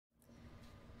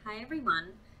Hi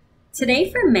everyone.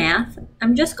 Today for math,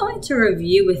 I'm just going to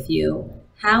review with you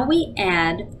how we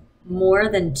add more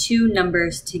than two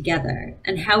numbers together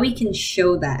and how we can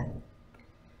show that.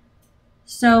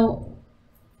 So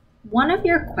one of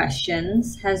your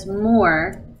questions has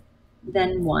more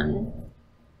than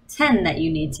 10 that you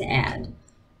need to add.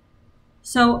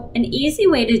 So an easy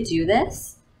way to do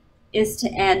this is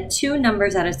to add two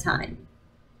numbers at a time.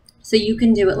 So you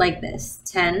can do it like this,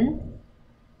 10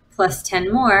 plus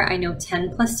 10 more, I know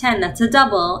 10 plus 10, that's a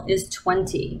double, is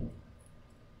 20.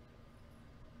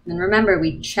 And remember,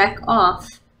 we check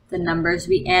off the numbers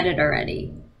we added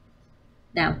already.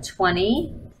 Now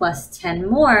 20 plus 10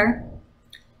 more,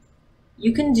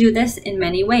 you can do this in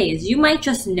many ways. You might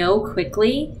just know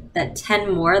quickly that 10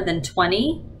 more than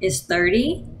 20 is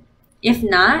 30. If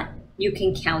not, you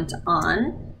can count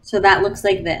on. So that looks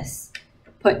like this.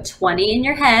 Put 20 in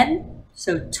your head,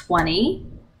 so 20.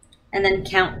 And then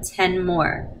count 10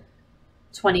 more.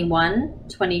 21,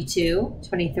 22,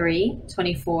 23,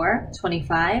 24,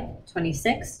 25,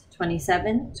 26,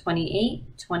 27, 28,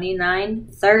 29,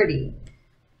 30.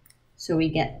 So we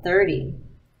get 30.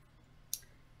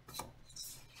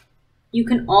 You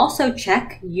can also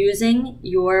check using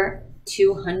your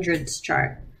 200s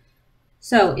chart.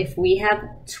 So if we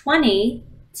have 20,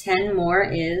 10 more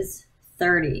is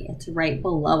 30. It's right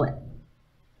below it.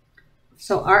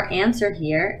 So our answer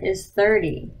here is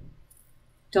 30.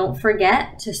 Don't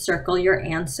forget to circle your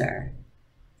answer.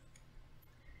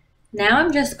 Now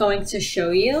I'm just going to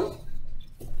show you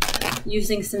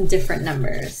using some different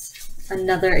numbers.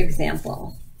 Another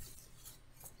example.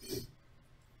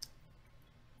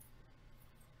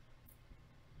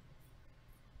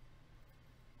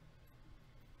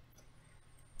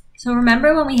 So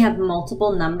remember, when we have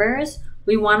multiple numbers,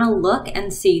 we want to look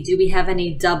and see, do we have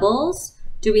any doubles?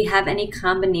 Do we have any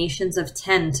combinations of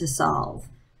 10 to solve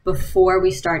before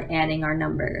we start adding our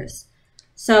numbers?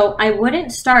 So I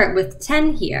wouldn't start with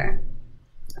 10 here.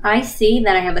 I see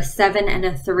that I have a 7 and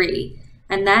a 3,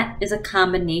 and that is a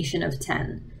combination of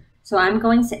 10. So I'm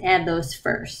going to add those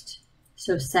first.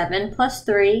 So 7 plus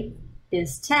 3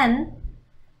 is 10,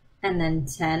 and then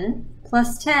 10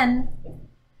 plus 10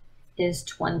 is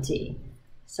 20.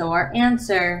 So our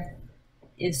answer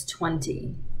is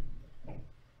 20.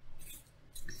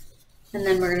 And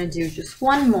then we're going to do just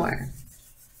one more.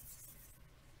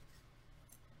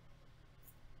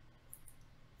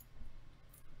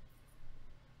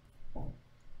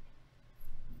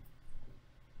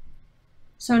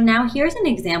 So now here's an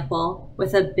example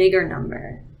with a bigger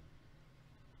number.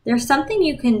 There's something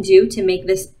you can do to make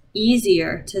this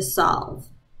easier to solve.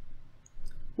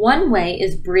 One way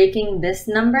is breaking this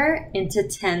number into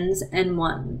tens and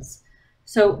ones.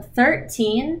 So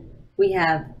 13, we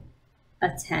have a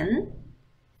 10.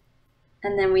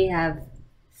 And then we have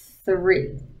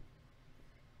 3.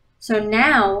 So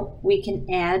now we can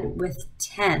add with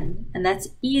 10, and that's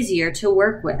easier to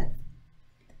work with.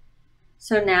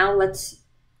 So now let's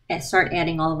start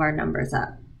adding all of our numbers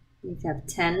up. We have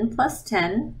 10 plus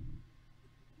 10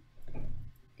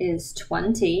 is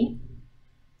 20,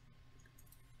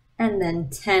 and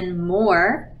then 10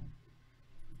 more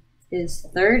is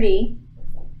 30.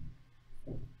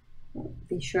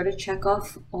 Be sure to check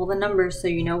off all the numbers so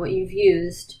you know what you've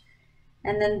used.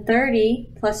 And then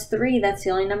 30 plus 3, that's the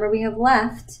only number we have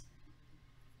left,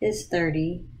 is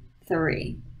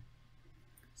 33.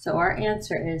 So our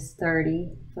answer is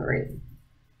 33.